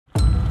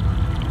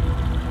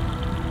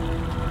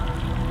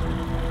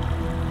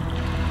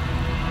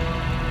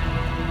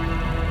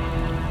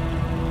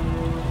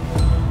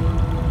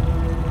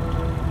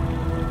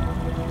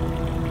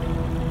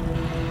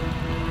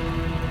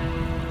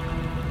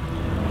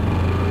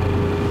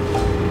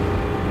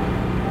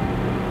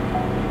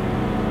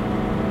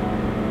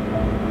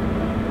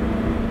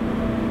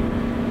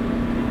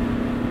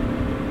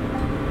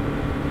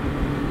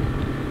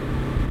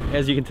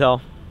As you can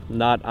tell,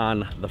 not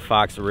on the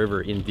Fox River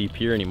in Deep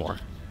here anymore.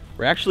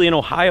 We're actually in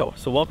Ohio.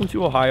 So welcome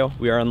to Ohio.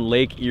 We are on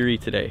Lake Erie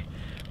today.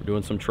 We're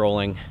doing some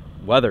trolling.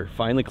 Weather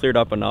finally cleared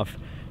up enough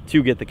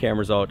to get the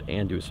cameras out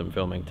and do some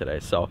filming today.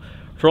 So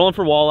trolling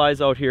for walleyes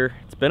out here.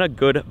 It's been a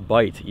good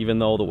bite, even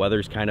though the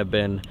weather's kind of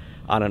been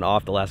on and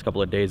off the last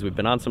couple of days. We've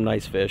been on some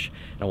nice fish,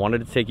 and I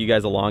wanted to take you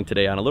guys along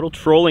today on a little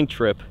trolling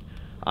trip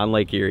on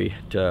Lake Erie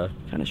to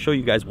kind of show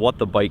you guys what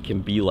the bite can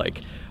be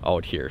like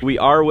out here. We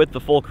are with the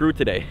full crew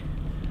today.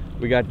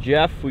 We got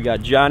Jeff, we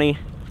got Johnny,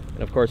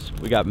 and of course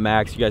we got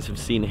Max. You guys have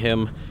seen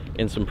him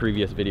in some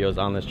previous videos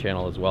on this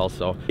channel as well.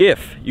 So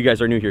if you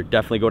guys are new here,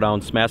 definitely go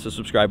down, smash the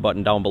subscribe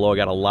button down below. I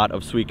got a lot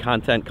of sweet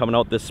content coming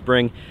out this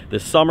spring,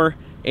 this summer,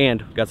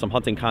 and got some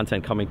hunting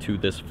content coming to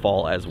this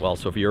fall as well.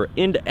 So if you're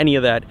into any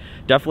of that,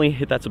 definitely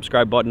hit that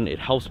subscribe button. It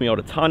helps me out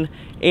a ton.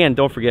 And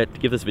don't forget to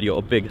give this video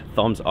a big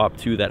thumbs up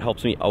too. That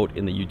helps me out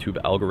in the YouTube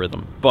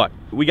algorithm. But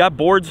we got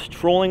boards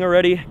trolling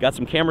already, got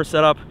some cameras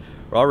set up.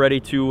 We're all ready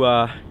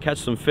to catch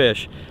some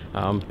fish.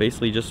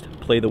 Basically just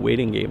play the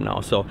waiting game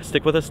now. So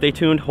stick with us, stay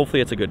tuned.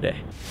 Hopefully it's a good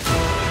day.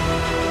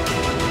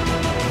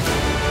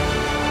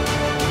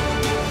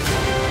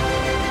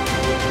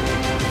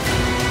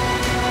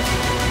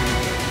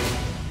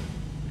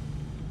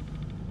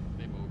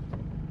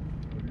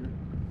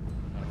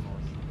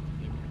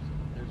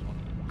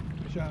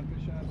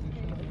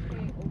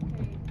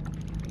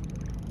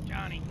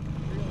 Johnny.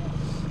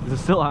 Is it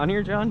still on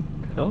here, John?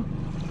 No?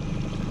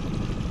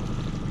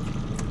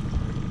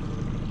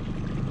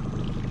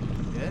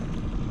 Good?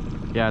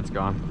 Yeah, it's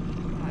gone.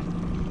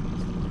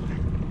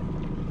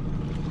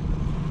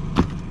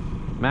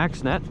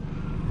 Max net.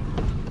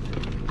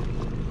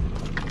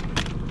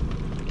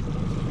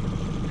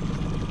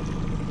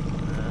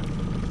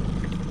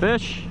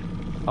 Fish.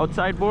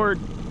 Outside board.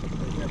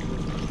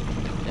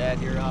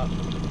 Dad, you're up.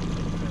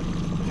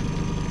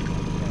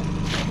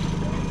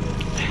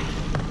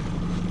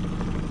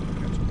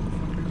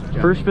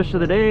 First fish of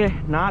the day,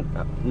 not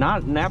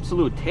an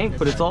absolute tank,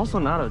 but it's also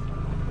not a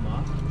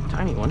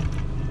tiny one.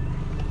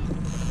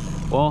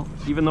 Well,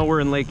 even though we're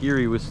in Lake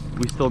Erie, we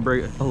still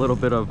bring a little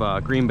bit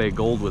of Green Bay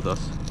gold with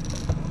us.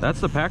 That's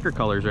the Packer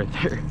colors right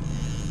there.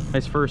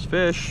 Nice first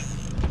fish.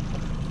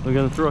 We're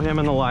gonna throw him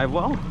in the live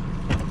well.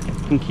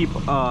 Can keep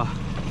a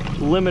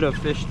limit of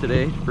fish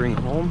today to bring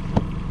home.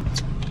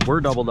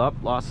 We're doubled up,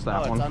 lost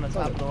that one. It's on the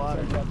top of the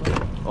water.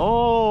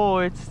 Oh,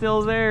 it's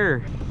still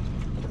there.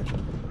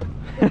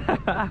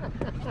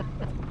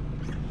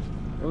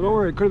 Don't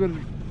worry, it could have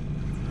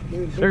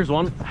been. There's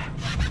one.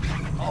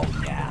 Oh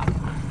yeah.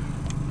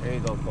 There you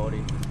go,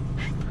 Cody.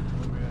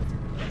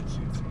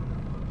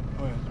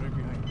 Oh yeah, it's right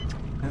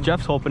behind.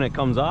 Jeff's hoping it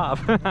comes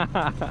off.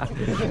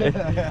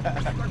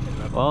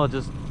 Well, it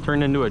just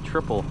turned into a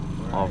triple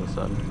all of a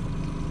sudden.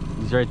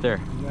 He's right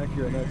there.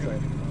 Exactly on that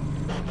side.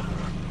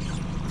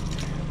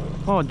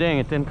 Oh dang,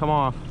 it didn't come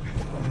off.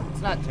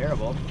 It's not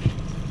terrible.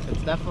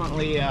 It's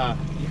definitely,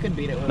 you could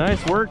beat it with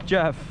Nice work,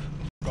 Jeff.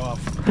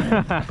 Off.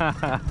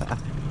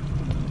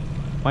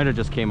 Might have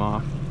just came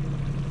off.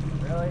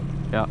 Really?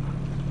 Yeah.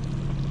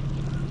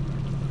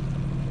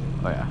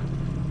 Oh yeah.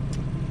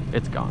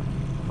 It's gone.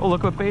 Oh,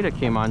 look what bait it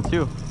came on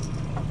too.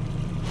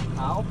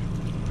 How?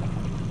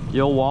 The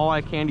old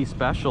walleye candy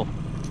special.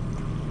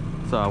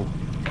 It's a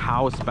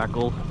cow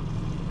speckle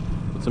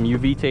with some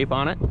UV tape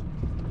on it.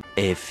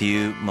 A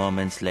few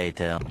moments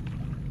later.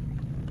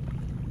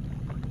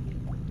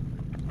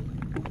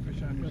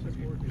 Fish on your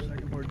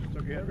second board, just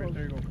took it right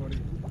there. You go, Cody.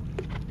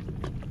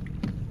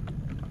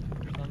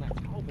 On that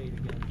cow bait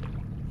again.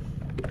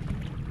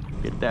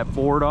 Get that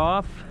board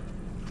off.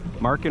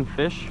 Marking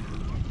fish.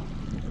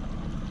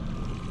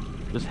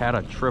 Just had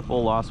a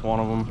triple, lost one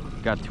of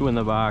them. Got two in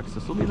the box.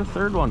 This will be the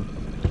third one.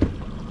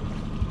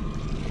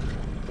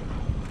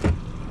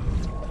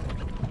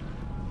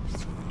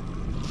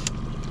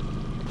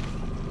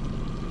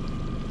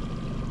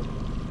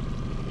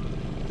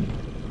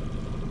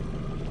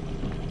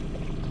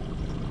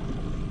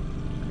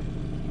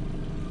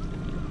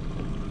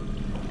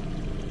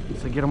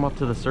 So get them up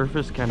to the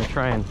surface, kind of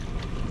try and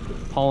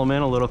haul them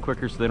in a little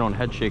quicker so they don't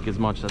head shake as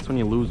much. That's when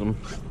you lose them.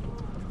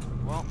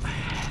 Well,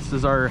 this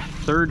is our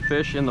third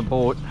fish in the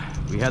boat.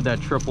 We had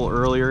that triple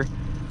earlier,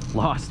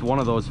 lost one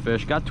of those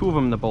fish, got two of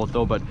them in the boat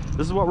though. But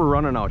this is what we're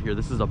running out here.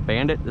 This is a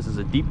Bandit. This is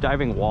a deep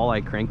diving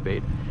walleye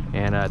crankbait,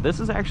 and this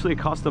is actually a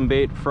custom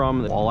bait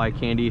from the Walleye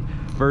Candy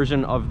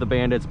version of the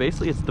Bandits.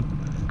 Basically it's the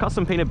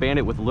custom painted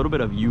Bandit with a little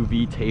bit of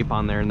UV tape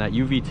on there, and that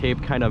UV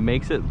tape kind of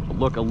makes it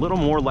look a little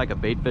more like a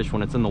bait fish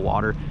when it's in the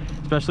water.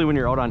 Especially when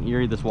you're out on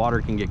Erie, this water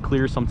can get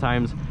clear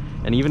sometimes,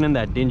 and even in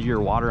that dingier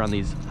water on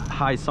these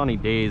high sunny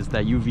days,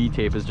 that UV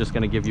tape is just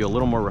going to give you a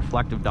little more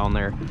reflective down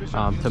there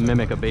to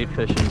mimic a bait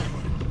fish. And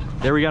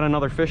there we got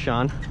another fish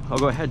on. I'll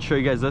go ahead and show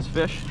you guys this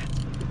fish.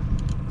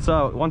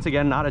 So once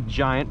again, not a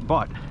giant,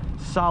 but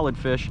solid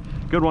fish.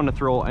 Good one to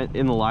throw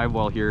in the live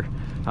well here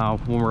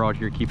when we're out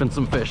here keeping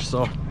some fish.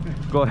 So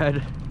go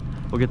ahead,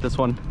 we'll get this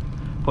one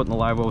put in the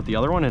live well with the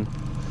other one and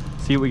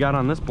see what we got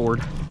on this board.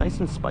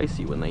 Nice and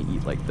spicy when they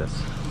eat like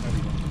this.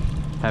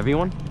 Heavy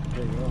one?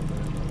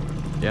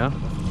 Yeah?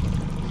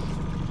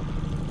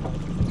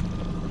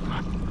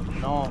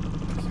 No.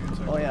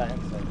 Oh yeah,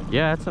 inside.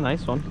 Yeah, it's a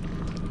nice one.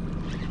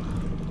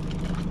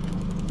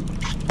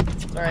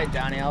 It's all right,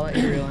 Johnny. I'll let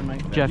you reel in my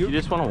fish. Jeff, you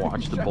just want to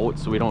watch the boat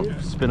so we don't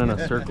spin in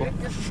a circle.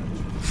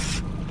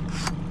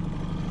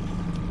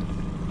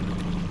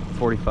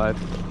 45.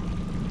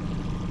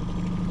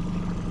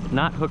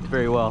 Not hooked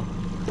very well.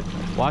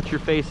 Watch your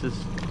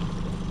faces.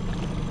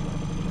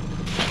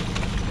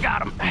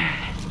 Got him.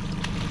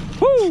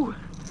 Woo!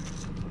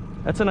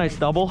 That's a nice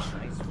double.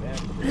 Nice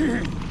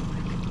fish.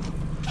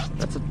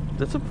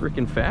 That's a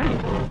freaking fatty.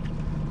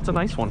 It's a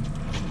nice one.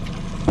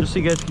 Just so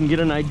you guys can get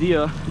an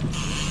idea.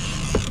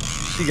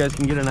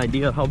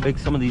 How big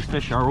some of these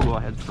fish are. We'll go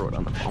ahead and throw it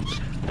on the pump.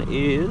 It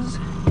is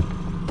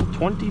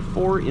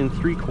 24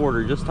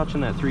 3/4, just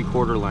touching that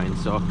 3/4 line.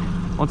 So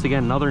once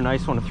again, another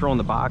nice one to throw in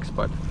the box.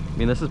 But I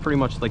mean, this is pretty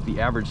much like the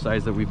average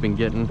size that we've been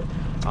getting.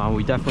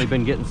 We definitely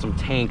been getting some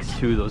tanks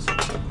too. Those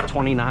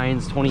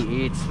 29s,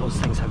 28s, those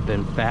things have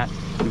been fat.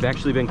 We've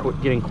actually been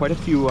getting quite a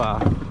few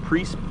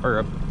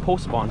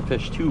post-spawn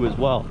fish too as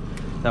well.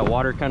 That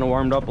water kind of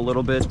warmed up a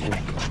little bit.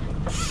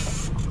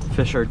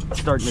 Fish are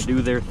starting to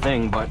do their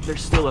thing, but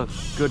there's still a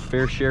good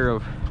fair share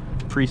of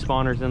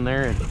pre-spawners in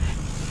there, and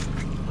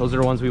those are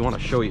the ones we want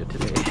to show you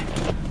today.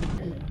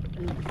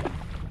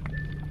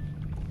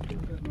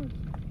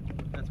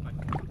 That's fine.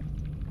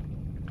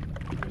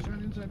 Fish on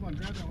the inside one.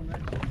 Grab that one,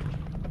 Max.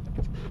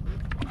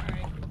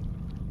 Alright.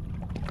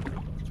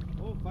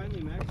 Oh,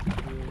 finally Max gets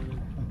the reel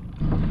in.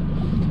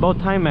 It's about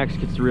time Max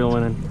gets the reel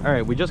in. All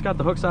right, we just got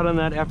the hooks out on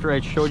that after I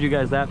showed you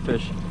guys that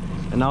fish.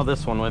 And now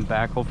this one went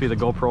back. Hopefully the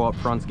GoPro up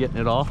front's getting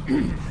it all.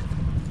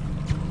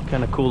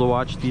 Kind of cool to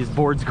watch these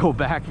boards go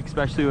back,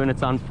 especially when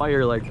it's on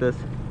fire like this.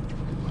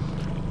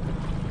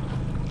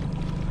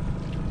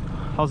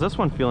 How's this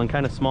one feeling?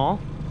 Kind of small?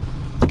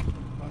 There's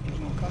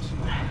no cussing.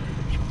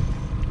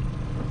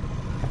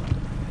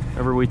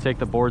 Whenever we take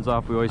the boards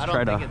off, we always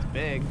try I don't to think it's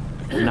big.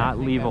 not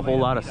leave a whole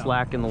lot of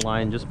slack in the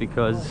line, just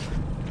because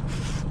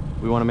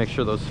we want to make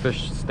sure those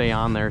fish stay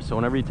on there. So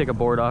whenever you take a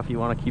board off, you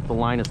want to keep the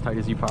line as tight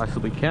as you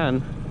possibly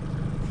can.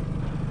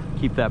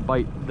 Keep that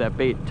bait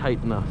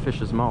tight in the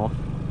fish's mouth.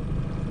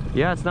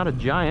 Yeah, it's not a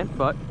giant,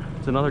 but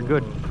it's another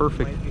good,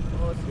 perfect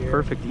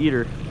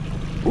eater.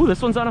 Ooh,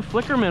 this one's on a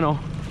flicker minnow.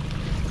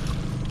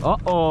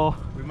 Uh-oh.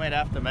 We might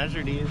have to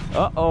measure these.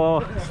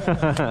 Uh-oh.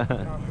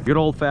 Good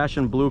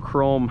old-fashioned blue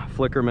chrome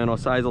flicker minnow,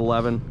 size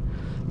 11.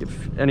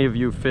 If any of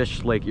you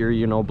fish Lake Erie,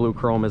 you know blue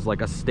chrome is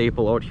like a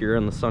staple out here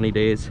in the sunny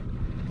days.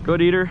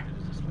 Good eater.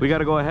 We got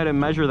to go ahead and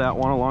measure that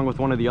one along with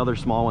one of the other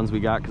small ones we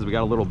got, because we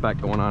got a little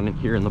bet going on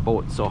here in the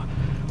boat. So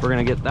we're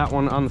gonna get that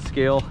one on the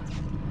scale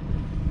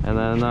and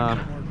then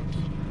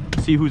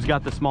see who's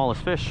got the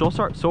smallest fish. So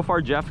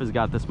far Jeff has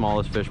got the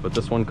smallest fish, but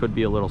this one could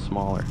be a little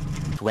smaller.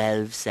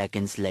 12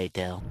 seconds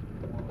later.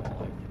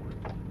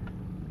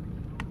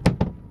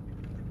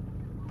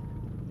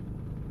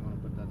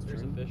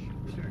 There's a fish.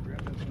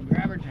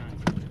 Grab her, Johnny.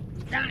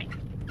 Johnny!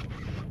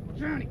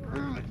 Johnny,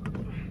 grab it.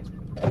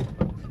 Let's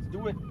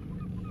do it.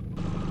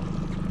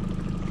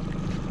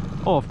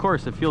 Oh, of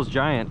course, it feels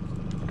giant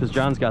because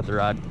John's got the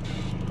rod.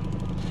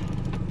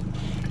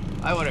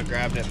 I would have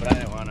grabbed it, but I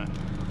didn't want to.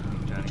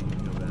 Johnny can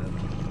feel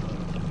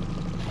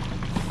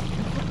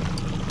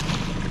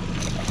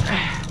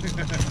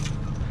bad.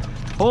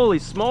 Holy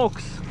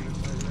smokes!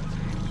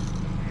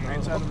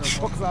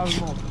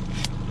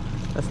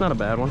 That's not a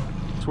bad one.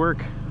 It's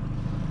work.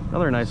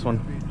 Another nice one.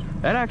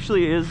 That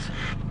actually is,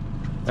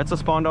 that's a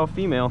spawned out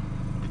female.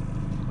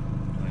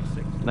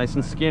 Nice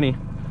and skinny.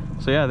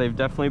 So yeah, they've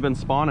definitely been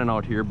spawning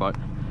out here, but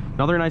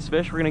another nice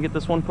fish. We're gonna get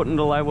this one put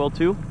into live well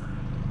too.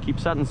 Keep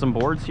setting some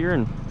boards here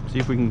and see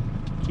if we can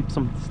keep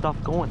some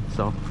stuff going.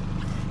 So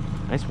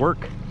nice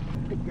work.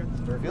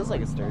 Feels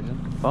like a sturgeon.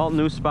 Well,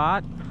 new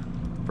spot.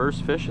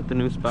 First fish at the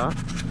new spot.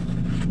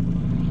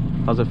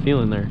 How's it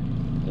feeling there?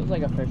 Feels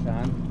like a fish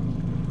on.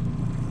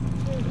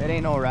 It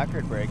ain't no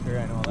record breaker,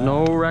 I know that.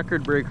 No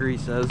record breaker, he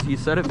says. He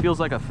said it feels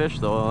like a fish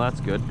though. Well,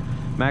 that's good.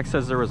 Max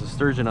says there was a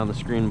sturgeon on the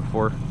screen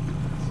before.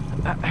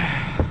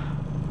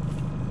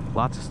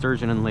 Lots of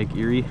sturgeon in Lake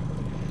Erie.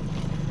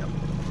 Yep.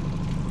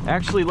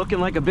 Actually looking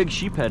like a big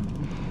sheephead.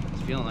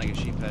 It's feeling like a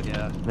sheephead,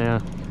 yeah. Yeah.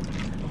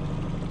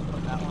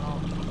 Put that one out.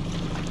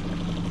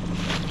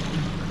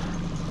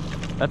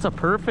 That's a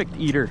perfect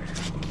eater.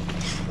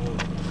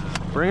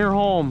 Bring her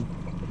home.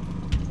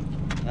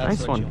 That's Nice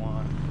what one. you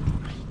want.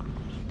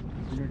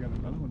 I think I got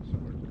another one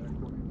somewhere back.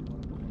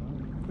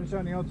 Fish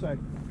on the outside.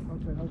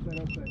 Outside.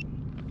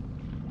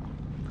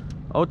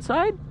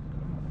 Outside?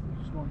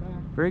 Just going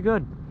back. Very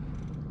good.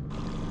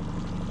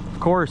 Of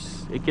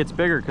course, it gets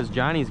bigger because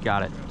Johnny's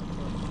got it.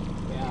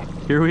 Yeah.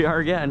 Here we are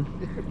again.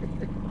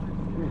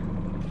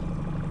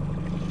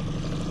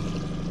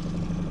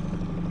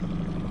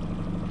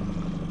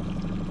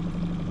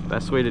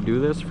 Best way to do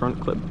this, front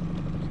clip.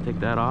 Just take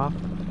that off,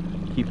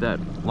 keep that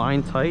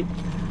line tight,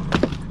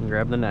 and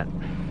grab the net.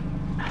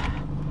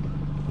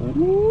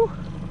 Ooh.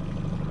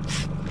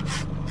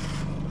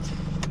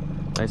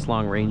 Nice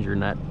long Ranger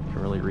net.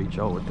 Can really reach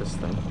out with this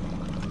thing.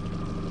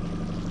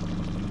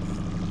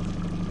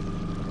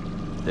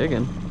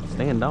 Digging,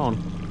 staying down.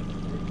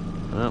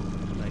 Oh,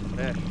 Nice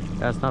fish.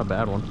 that's not a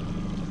bad one.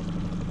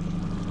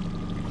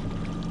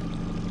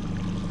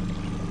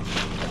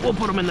 We'll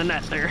put them in the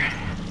net there.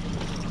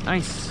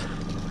 Nice.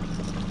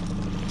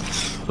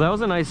 Well, that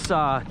was a nice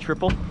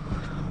triple.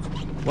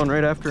 One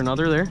right after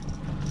another there.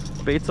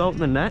 Baits out in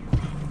the net.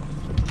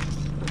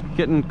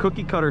 Getting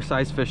cookie cutter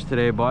size fish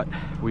today, but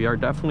we are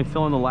definitely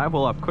filling the live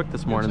well up quick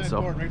this morning.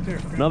 So right there.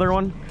 another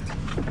one.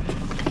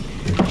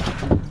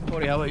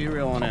 Cody, how about you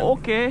reeling in?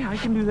 Okay, I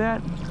can do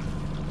that.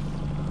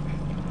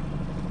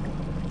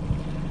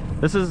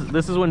 This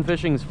is when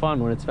fishing's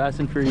fun, when it's fast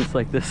and furious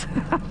like this.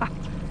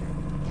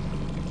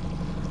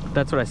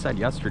 That's what I said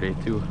yesterday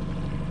too.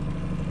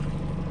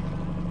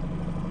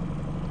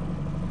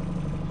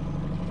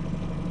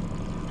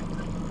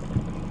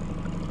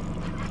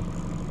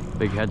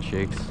 Big head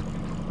shakes.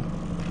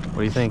 What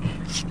do you think?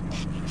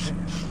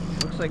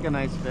 Looks like a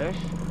nice fish.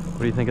 What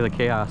do you think of the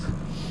chaos?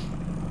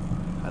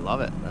 I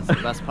love it. That's the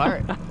best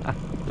part.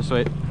 Just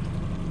wait.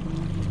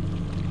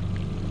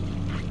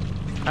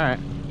 All right.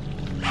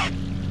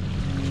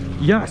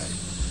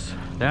 Yes.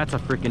 That's a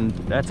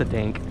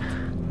tank.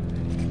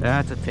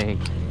 That's a tank.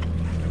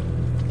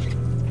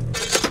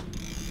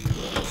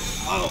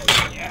 Oh,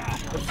 yeah.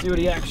 Let's see what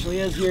he actually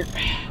is here.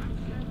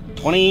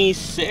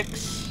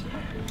 26.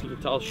 You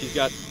can tell she's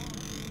got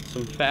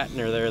some fat in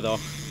her there though.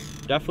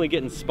 Definitely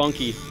getting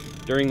spunky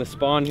during the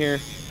spawn here.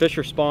 Fish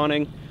are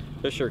spawning.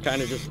 Fish are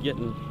kind of just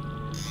getting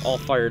all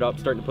fired up,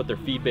 starting to put their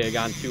feed bag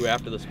on too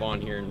after the spawn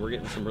here, and we're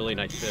getting some really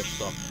nice fish.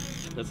 So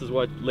this is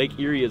what Lake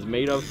Erie is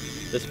made of.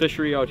 This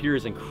fishery out here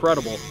is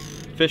incredible.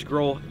 Fish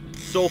grow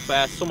so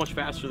fast, so much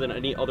faster than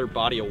any other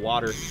body of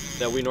water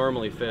that we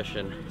normally fish,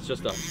 and it's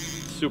just a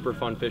super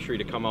fun fishery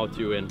to come out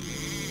to and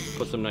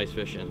put some nice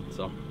fish in.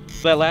 So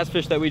that last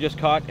fish that we just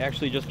caught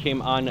actually just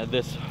came on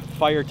this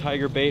fire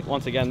tiger bait.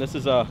 Once again, this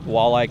is a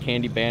walleye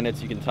candy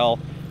bandits. You can tell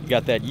you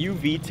got that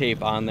UV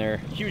tape on there.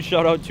 Huge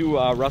shout out to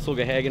Russell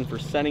Gahagan for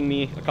sending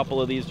me a couple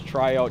of these to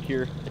try out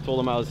here. I told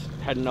him I was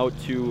heading out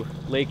to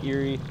Lake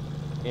Erie,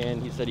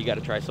 and he said you got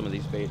to try some of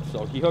these baits.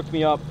 So he hooked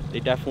me up.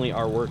 They definitely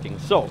are working.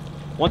 So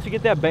once we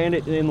get that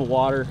bandit in the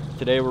water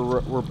today,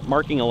 we're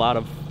marking a lot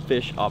of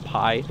fish up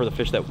high. For the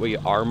fish that we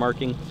are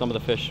marking, some of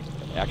the fish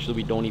actually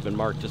we don't even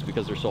mark just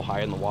because they're so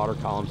high in the water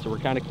column. So we're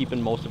kind of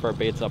keeping most of our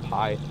baits up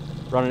high,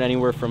 running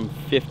anywhere from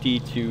 50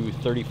 to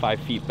 35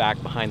 feet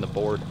back behind the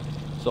board.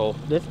 So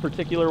this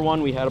particular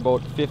one, we had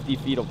about 50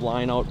 feet of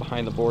line out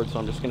behind the board. So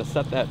I'm just gonna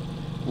set that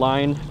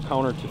line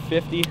counter to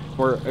 50.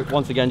 We're,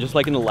 once again, just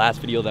like in the last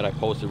video that I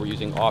posted, we're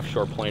using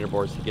offshore planer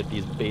boards to get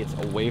these baits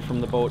away from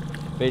the boat.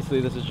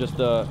 Basically, this is just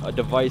a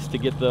device to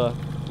get the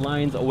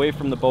lines away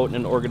from the boat in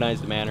an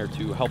organized manner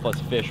to help us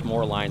fish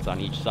more lines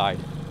on each side.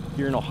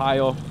 Here in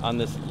Ohio, on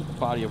this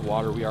body of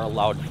water, we are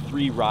allowed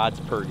 3 rods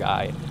per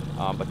guy,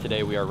 but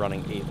today we are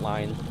running 8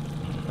 lines.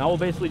 Now we'll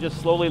basically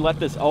just slowly let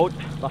this out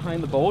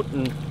behind the boat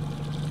and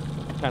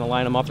kind of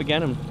line them up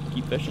again and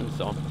keep fishing.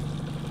 So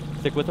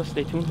stick with us,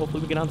 stay tuned,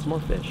 hopefully we get on some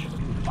more fish.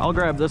 I'll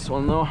grab this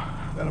one though.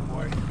 That a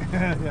boy.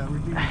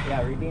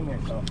 Yeah, redeem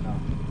yourself now.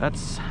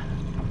 That's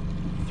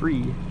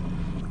 3.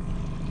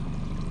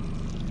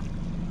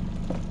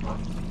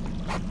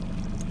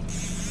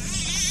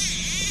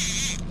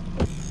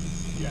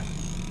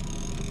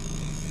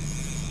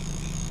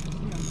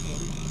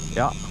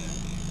 Yeah.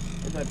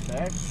 Is that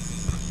sick?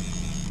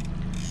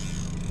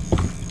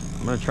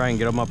 I'm gonna try and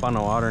get them up on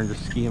the water and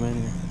just ski them in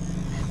here.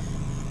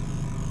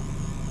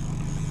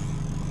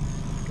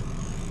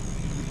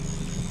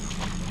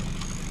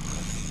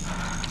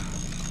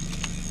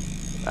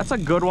 That's a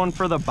good one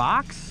for the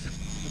box.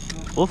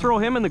 We'll throw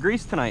him in the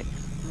grease tonight.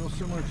 Real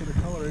similar to the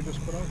color I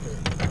just put out there.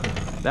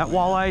 That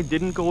walleye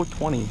didn't go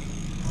 20.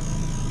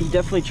 He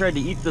definitely tried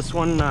to eat this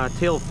one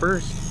tail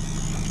first.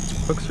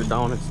 Hooks are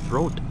down its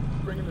throat.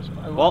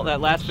 Well,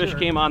 that last fish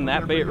came on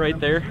that bait right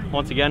there.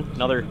 Once again,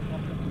 another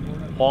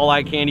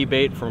walleye candy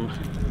bait from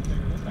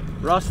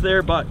Russ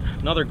there, but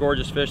another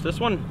gorgeous fish. This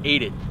one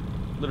ate it,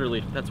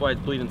 literally. That's why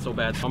it's bleeding so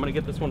bad. So I'm gonna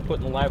get this one put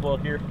in the live well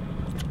here.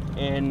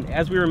 And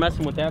as we were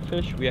messing with that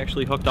fish, we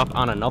actually hooked up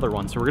on another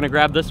one. So we're gonna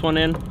grab this one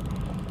in,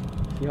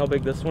 see how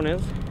big this one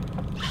is,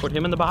 put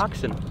him in the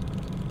box, and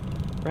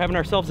we're having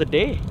ourselves a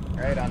day.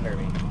 Right under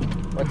me.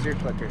 What's your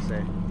clicker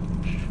say?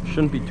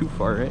 Shouldn't be too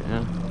far, right?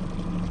 Yeah.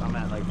 I'm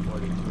at like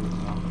 42,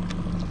 so.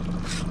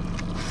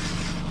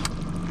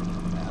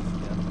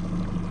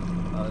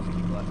 I'll just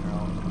keep letting her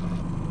out.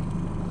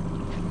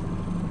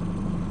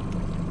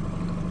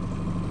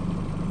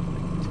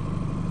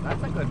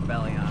 That's a good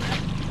belly on it.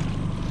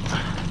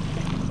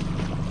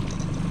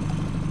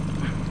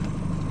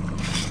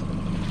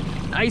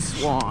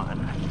 Nice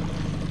one.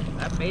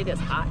 That bait is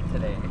hot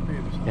today.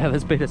 Yeah,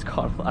 this bait has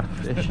caught a lot of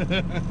fish.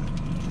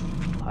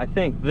 I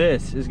think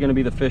this is gonna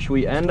be the fish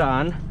we end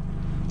on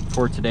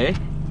for today.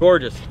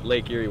 Gorgeous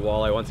Lake Erie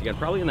walleye, once again,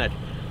 probably in that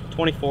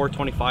 24,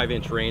 25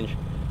 inch range.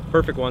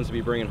 Perfect ones to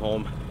be bringing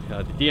home.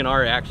 The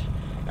DNR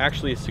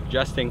actually is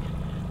suggesting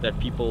that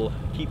people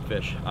keep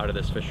fish out of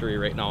this fishery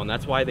right now, and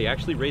that's why they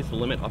actually raised the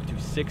limit up to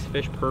 6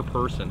 fish per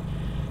person.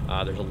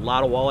 There's a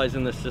lot of walleyes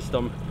in this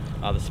system.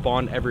 The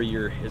spawn every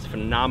year is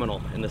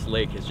phenomenal, and this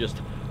lake is just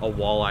a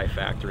walleye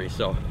factory.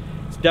 So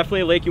it's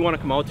definitely a lake you want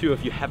to come out to.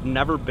 If you have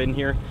never been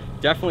here,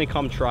 definitely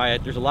come try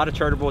it. There's a lot of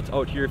charter boats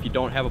out here if you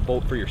don't have a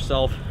boat for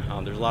yourself.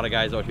 There's a lot of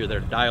guys out here that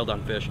are dialed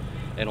on fish,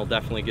 and it'll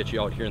definitely get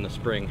you out here in the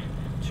spring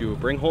to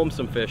bring home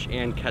some fish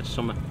and catch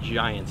some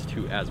giants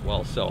too as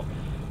well. So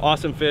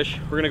awesome fish.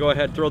 We're gonna go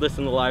ahead, throw this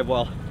in the live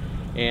well,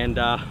 and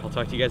I'll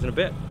talk to you guys in a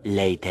bit.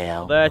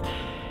 Later. That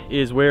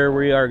is where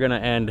we are gonna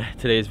end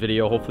today's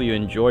video. Hopefully you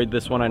enjoyed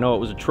this one. I know it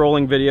was a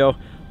trolling video, a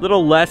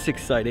little less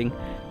exciting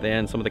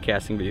than some of the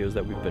casting videos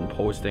that we've been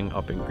posting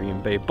up in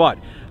Green Bay, but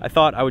I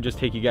thought I would just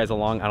take you guys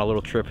along on a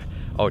little trip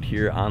out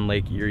here on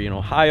Lake Erie in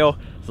Ohio.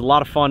 It's a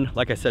lot of fun.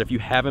 Like I said, if you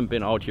haven't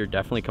been out here,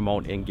 definitely come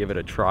out and give it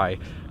a try.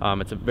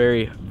 It's a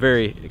very,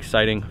 very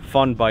exciting,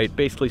 fun bite,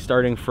 basically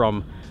starting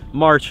from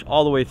March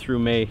all the way through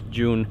May,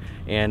 June,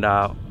 and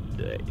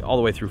all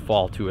the way through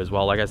fall too as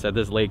well. Like I said,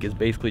 this lake is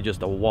basically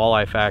just a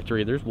walleye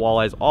factory. There's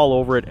walleyes all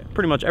over it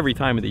pretty much every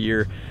time of the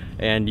year,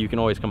 and you can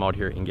always come out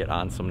here and get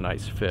on some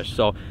nice fish.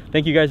 So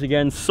thank you guys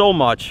again so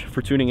much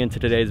for tuning into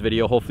today's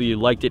video. Hopefully you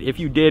liked it. If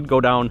you did, go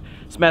down,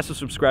 smash the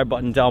subscribe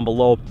button down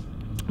below.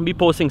 I'll be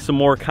posting some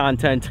more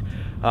content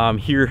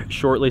here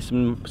shortly,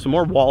 some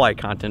more walleye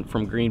content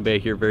from Green Bay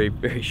here very,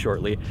 very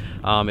shortly.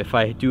 If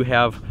I do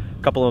have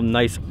a couple of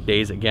nice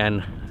days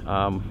again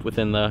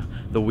within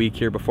the week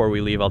here before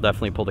we leave, I'll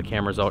definitely pull the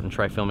cameras out and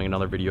try filming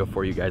another video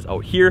for you guys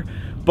out here.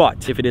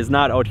 But if it is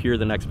not out here,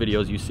 the next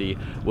videos you see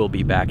will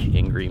be back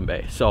in Green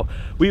Bay. So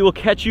we will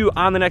catch you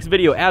on the next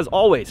video. As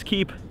always,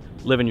 keep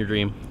living your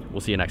dream.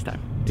 We'll see you next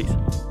time.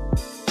 Peace.